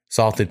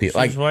assaulted people.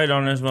 She's waiting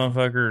on this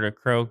motherfucker to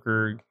croak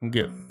or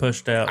get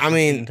pushed out. I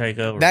mean, take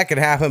over. That could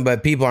happen,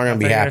 but people aren't going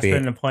to be happy.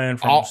 That's been the plan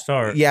from the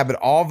start. Yeah, but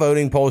all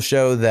voting polls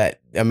show that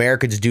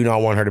Americans do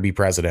not want her to be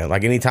president.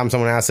 Like anytime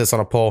someone asks this on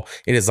a poll,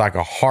 it is like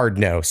a hard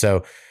no.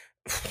 So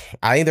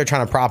I think they're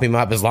trying to prop him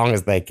up as long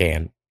as they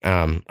can.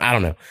 I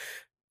don't know.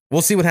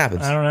 We'll see what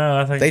happens. I don't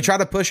know. I think they try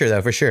to push her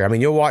though, for sure. I mean,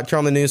 you'll watch her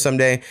on the news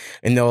someday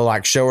and they'll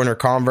like show her in her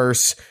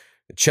Converse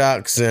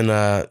Chucks and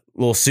a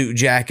little suit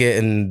jacket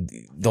and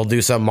they'll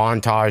do some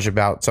montage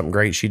about something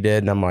great she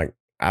did. And I'm like,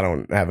 I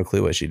don't have a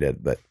clue what she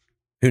did, but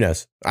who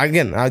knows?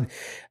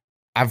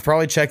 I've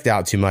probably checked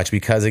out too much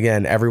because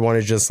again, everyone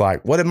is just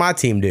like, what did my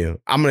team do?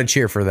 I'm going to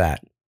cheer for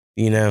that,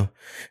 And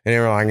they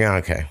were like, oh,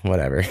 okay,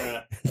 whatever.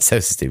 So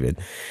stupid.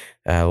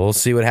 We'll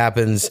see what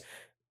happens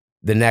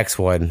the next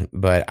one,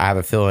 but I have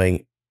a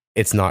feeling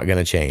it's not going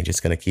to change. It's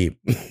going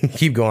to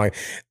keep going.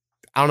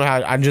 I don't know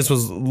how. I just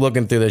was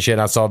looking through this shit.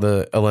 And I saw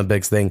the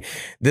Olympics thing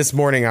this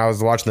morning. I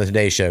was watching the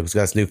Today Show because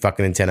that's new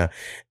fucking antenna,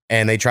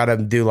 and they try to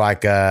do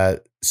like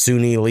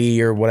Suni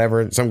Lee or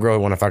whatever, some girl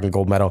who won a fucking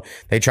gold medal.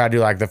 They tried to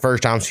do like the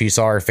first time she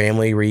saw her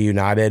family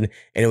reunited,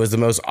 and it was the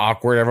most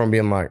awkward. Everyone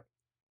being like,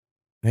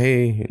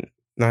 "Hey,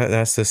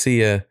 nice to see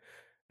you,"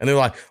 and they're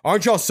like,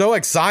 "Aren't y'all so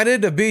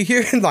excited to be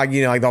here?" Like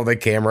like all the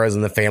cameras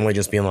and the family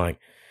just being like.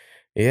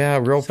 Yeah,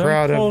 real Some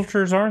proud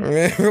cultures of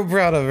her. Real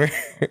proud of her.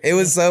 It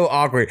was so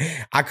awkward.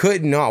 I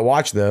could not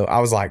watch though.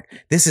 I was like,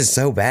 this is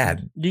so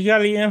bad. You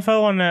got any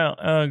info on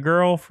that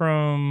girl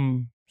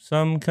from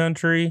some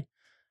country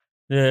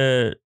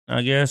that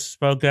I guess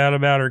spoke out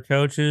about her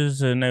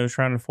coaches and they was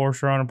trying to force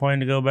her on a plane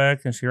to go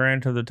back and she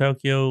ran to the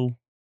Tokyo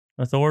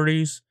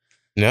authorities?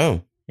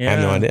 No. Yeah, I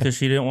have no idea. Because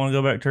she didn't want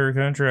to go back to her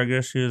country. I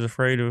guess she was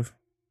afraid of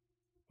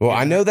Well,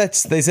 I know they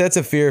said it's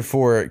a fear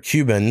for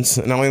Cubans,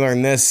 and I only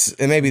learned this,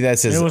 and maybe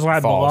that's it was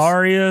like false.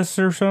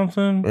 Belarus or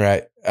something,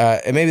 right?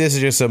 And maybe this is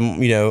just some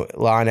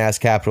lying-ass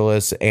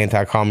capitalist,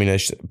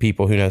 anti-communist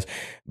people. Who knows?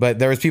 But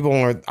there was people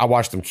when I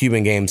watched some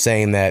Cuban games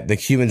saying that the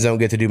Cubans don't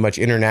get to do much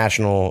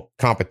international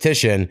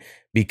competition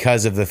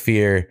because of the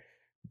fear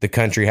the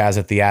country has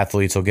that the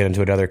athletes will get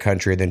into another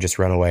country and then just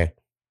run away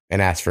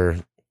and ask for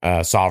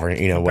sovereign.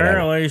 Apparently,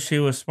 whatever. She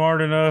was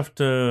smart enough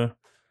to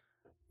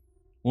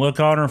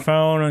look on her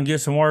phone and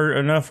get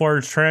enough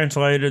words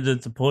translated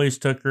that the police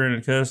took her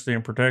into custody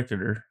and protected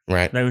her.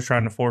 Right. They was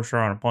trying to force her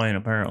on a plane,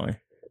 apparently.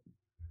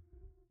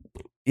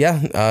 Yeah,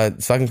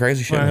 it's fucking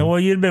crazy shit. Well,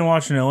 you'd been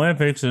watching the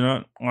Olympics,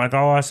 and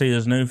all I see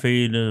is new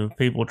feed of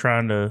people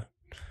trying to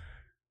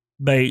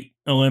bait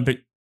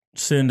Olympics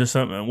into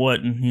something that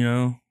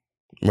wasn't,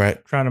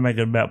 Right. Trying to make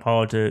it about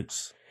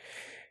politics.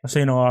 I've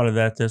seen a lot of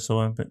that this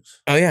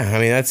Olympics. Oh, yeah. I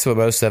mean, that's what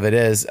most of it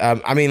is.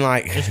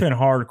 It's been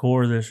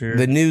hardcore this year.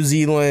 The New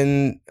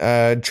Zealand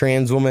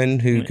trans woman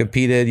who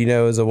competed,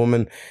 as a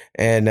woman,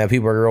 and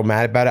people are real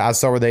mad about it. I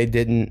saw where they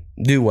didn't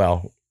do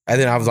well. And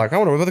then I was like, I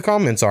wonder what the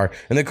comments are.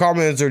 And the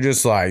comments are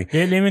just like...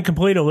 Didn't even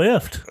complete a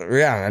lift.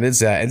 Yeah, I did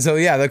that. And so,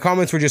 the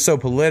comments were just so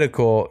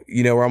political,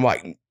 where I'm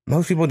like,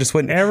 most people just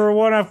wouldn't... Every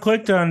one I've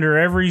clicked under,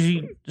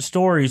 every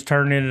story's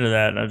turned into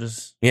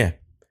that. Yeah.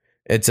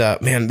 It's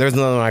man, there's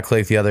another one I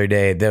clicked the other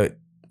day that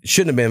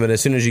shouldn't have been, but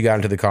as soon as you got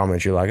into the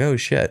comments, you're like, oh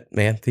shit,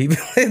 man.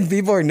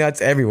 People are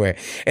nuts everywhere.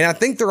 And I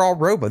think they're all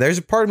robot. There's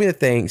a part of me that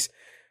thinks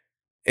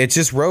it's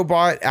just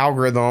robot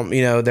algorithm.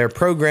 They're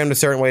programmed a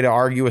certain way to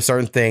argue with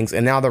certain things.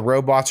 And now the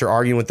robots are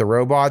arguing with the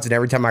robots. And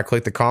every time I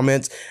click the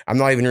comments, I'm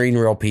not even reading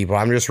real people.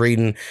 I'm just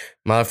reading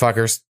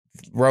motherfuckers,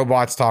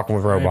 robots talking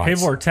with robots.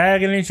 People are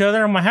tagging each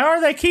other. I'm like, how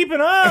are they keeping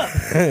up?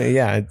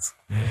 Yeah, it's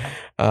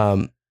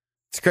a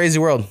crazy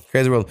world.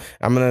 Crazy world.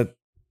 I'm going to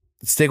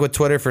stick with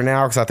Twitter for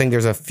now because I think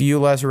there's a few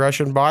less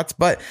Russian bots,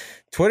 but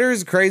Twitter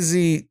is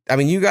crazy. I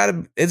mean,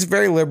 it's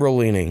very liberal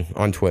leaning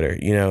on Twitter,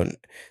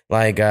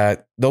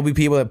 there'll be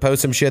people that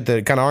post some shit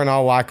that kind of aren't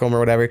all like them or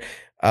whatever.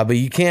 But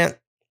you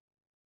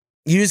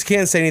just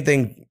can't say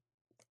anything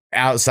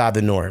outside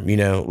the norm,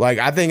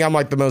 I think I'm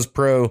like the most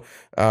pro,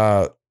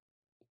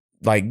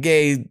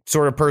 gay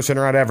sort of person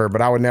or whatever,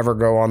 but I would never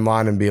go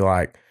online and be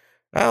like,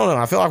 I don't know.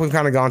 I feel like we've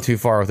kind of gone too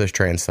far with this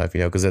trans stuff,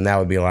 because then that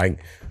would be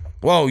like,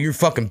 whoa, you're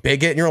fucking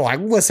bigot. And you're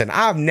like, listen,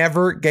 I've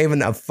never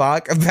given a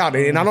fuck about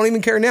it. And I don't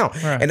even care now.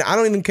 Right. And I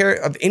don't even care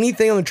of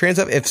anything on the trans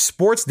stuff. If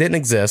sports didn't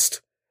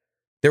exist,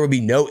 there would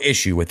be no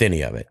issue with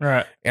any of it.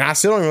 Right. And I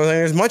still don't really think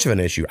there's much of an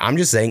issue. I'm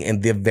just saying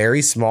in the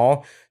very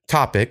small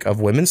topic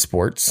of women's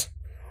sports,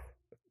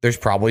 there's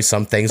probably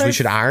some things we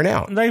should iron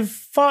out. They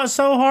fought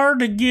so hard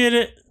to get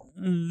it.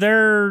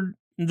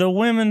 The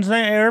women's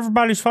thing,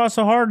 everybody's fought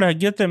so hard to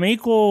get them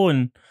equal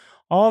and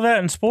all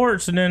that in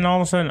sports, and then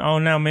all of a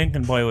sudden, now men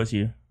can play with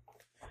you.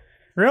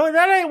 Really?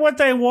 That ain't what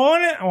they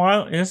wanted?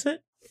 Well, is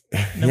it?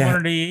 They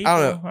wanted to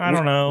equal? I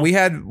don't know. We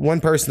had one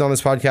person on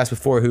this podcast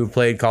before who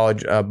played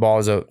college ball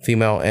as a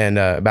female and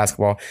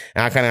basketball,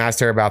 and I kind of asked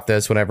her about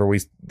this whenever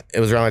it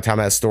was around the time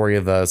that story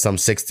of some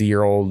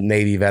 60-year-old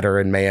Navy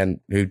veteran man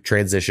who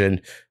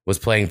transitioned, was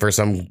playing for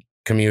some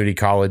community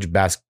college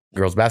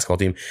girls basketball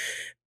team.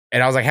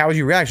 And I was like, how would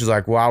you react? She's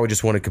like, well, I would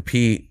just want to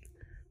compete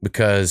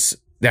because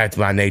that's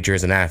my nature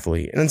as an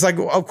athlete. And it's like,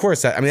 well, of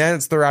course,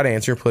 that's the right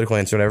answer, political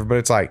answer, whatever. But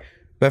it's like,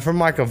 but from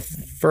like a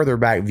further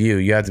back view,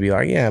 you have to be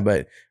like, yeah,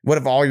 but what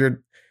if all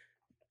your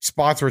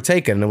spots were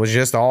taken and it was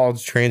just all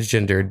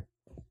transgendered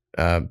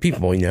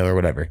people, or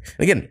whatever?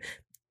 Again,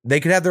 they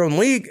could have their own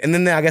league, and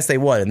then I guess they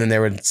would. And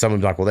then someone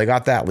would be like, well, they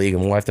got that league,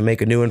 and we'll have to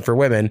make a new one for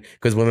women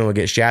because women would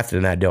get shafted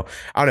in that deal.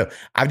 I don't know.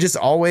 I've just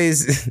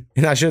always,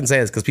 and I shouldn't say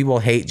this because people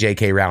hate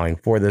J.K. Rowling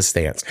for this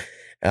stance.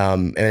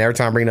 And every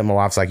time I bring it up, my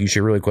wife's like, you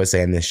should really quit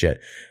saying this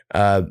shit.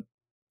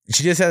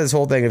 She just had this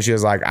whole thing of, she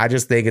was like, I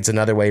just think it's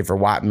another way for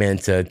white men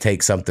to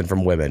take something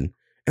from women.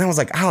 And I was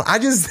like, I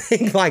just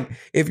think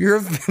if you're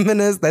a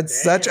feminist, that's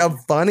such a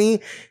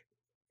funny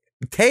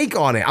take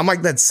on it. I'm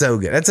like, that's so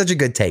good. That's such a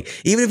good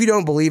take. Even if you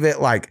don't believe it,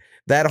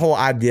 that whole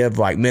idea of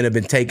men have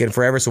been taken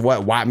forever. So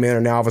what? White men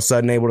are now all of a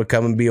sudden able to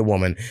come and be a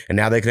woman, and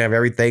now they can have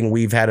everything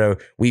we dealt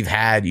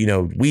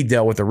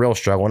with a real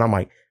struggle. And I'm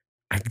like,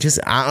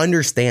 I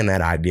understand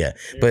that idea,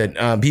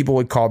 but people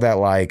would call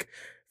that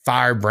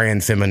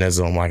firebrand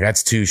feminism. I'm like,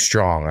 that's too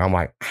strong. I'm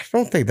like, I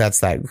don't think that's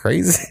that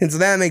crazy. And so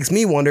that makes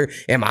me wonder,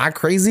 am I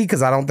crazy?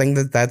 Because I don't think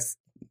that's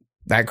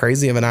that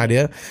crazy of an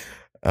idea.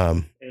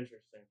 Interesting.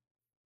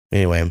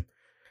 Anyway,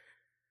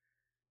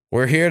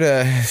 we're here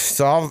to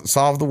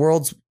solve the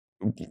world's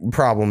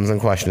problems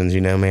and questions,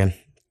 man.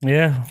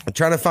 Yeah. I'm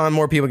trying to find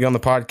more people to get on the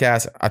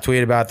podcast. I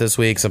tweeted about it this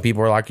week. Some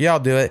people are like, yeah,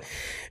 I'll do it.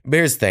 But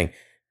here's the thing.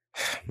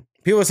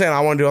 People are saying I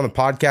want to do it on the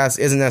podcast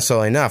isn't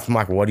necessarily enough. I'm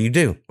like, what do you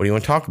do? What do you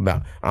want to talk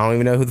about? I don't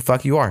even know who the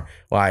fuck you are.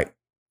 I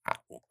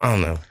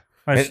don't know.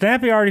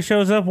 Snappy already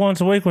shows up once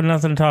a week with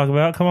nothing to talk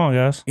about. Come on,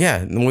 guys. Yeah,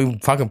 and we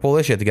fucking pull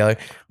this shit together.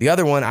 The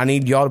other one, I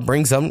need y'all to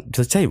bring something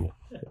to the table.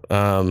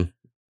 So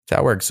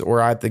That works.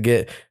 Or I have to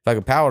get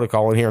fucking Powell to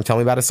call in here and tell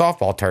me about his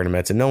softball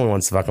tournaments, and no one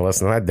wants to fucking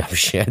listen to that dumb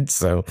shit.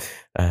 So,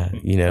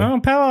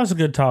 Powell's a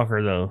good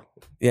talker though.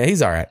 Yeah,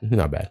 he's all right. He's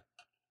not bad.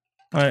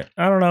 I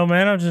don't know,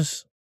 man. I've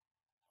just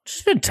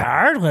been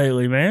tired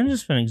lately, man.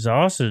 Just been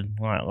exhausted.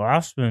 Like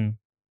life's been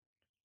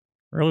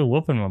really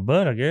whooping my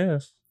butt, I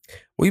guess.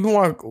 Well, you've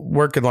been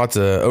working lots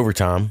of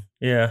overtime.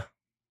 Yeah,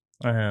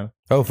 I have.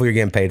 Hopefully, you're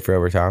getting paid for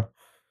overtime,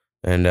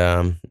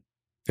 and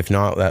if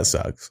not, that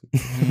sucks.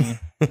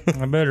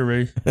 I better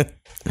be.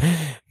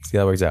 See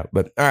how it works out.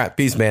 But all right,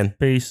 peace, man.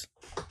 Peace.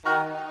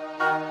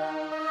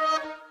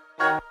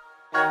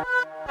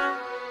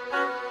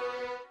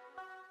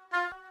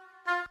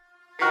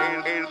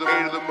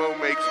 The Mo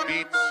makes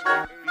beats.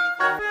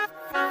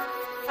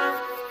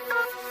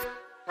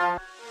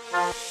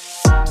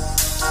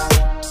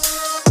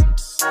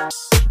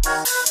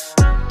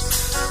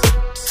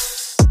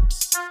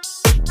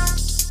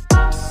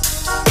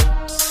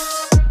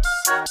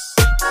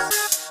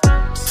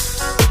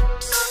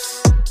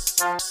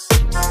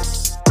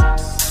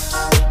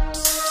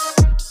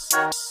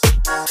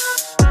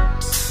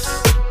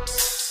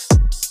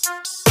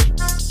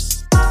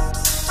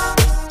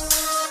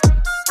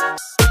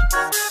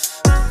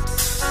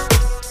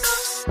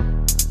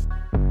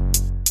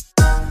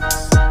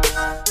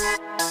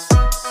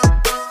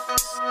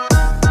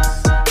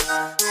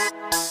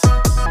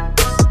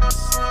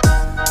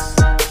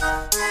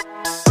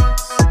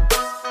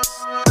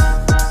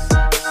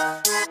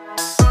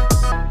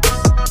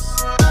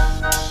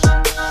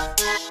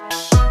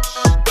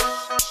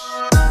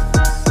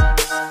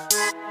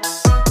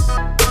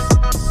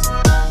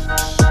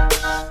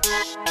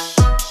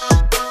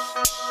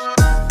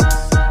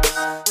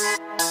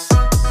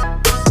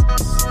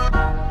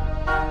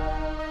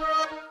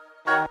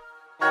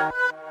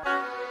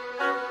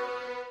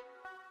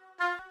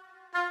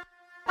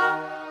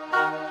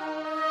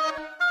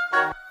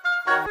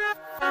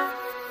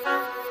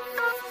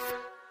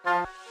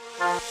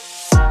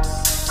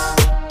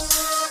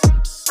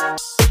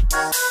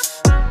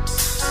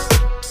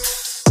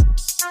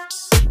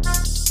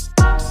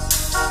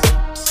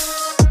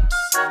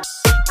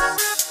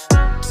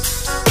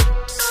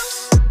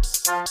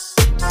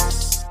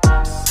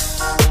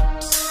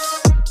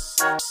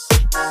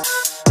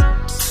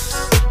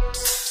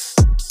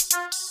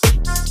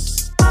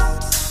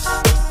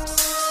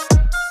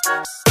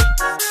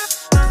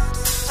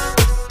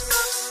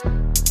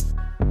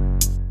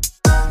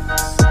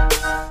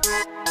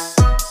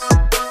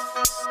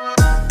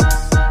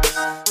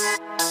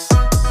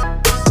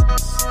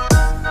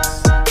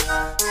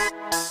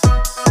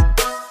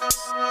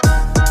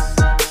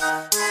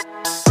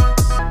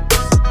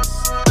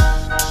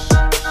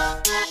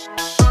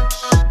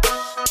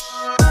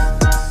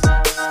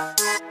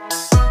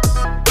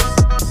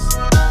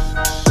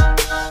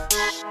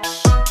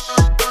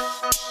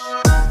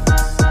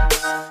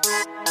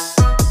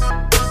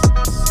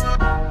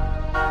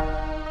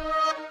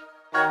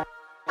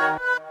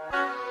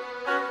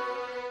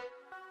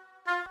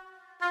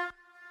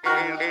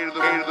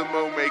 The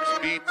Mo makes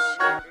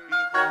beats.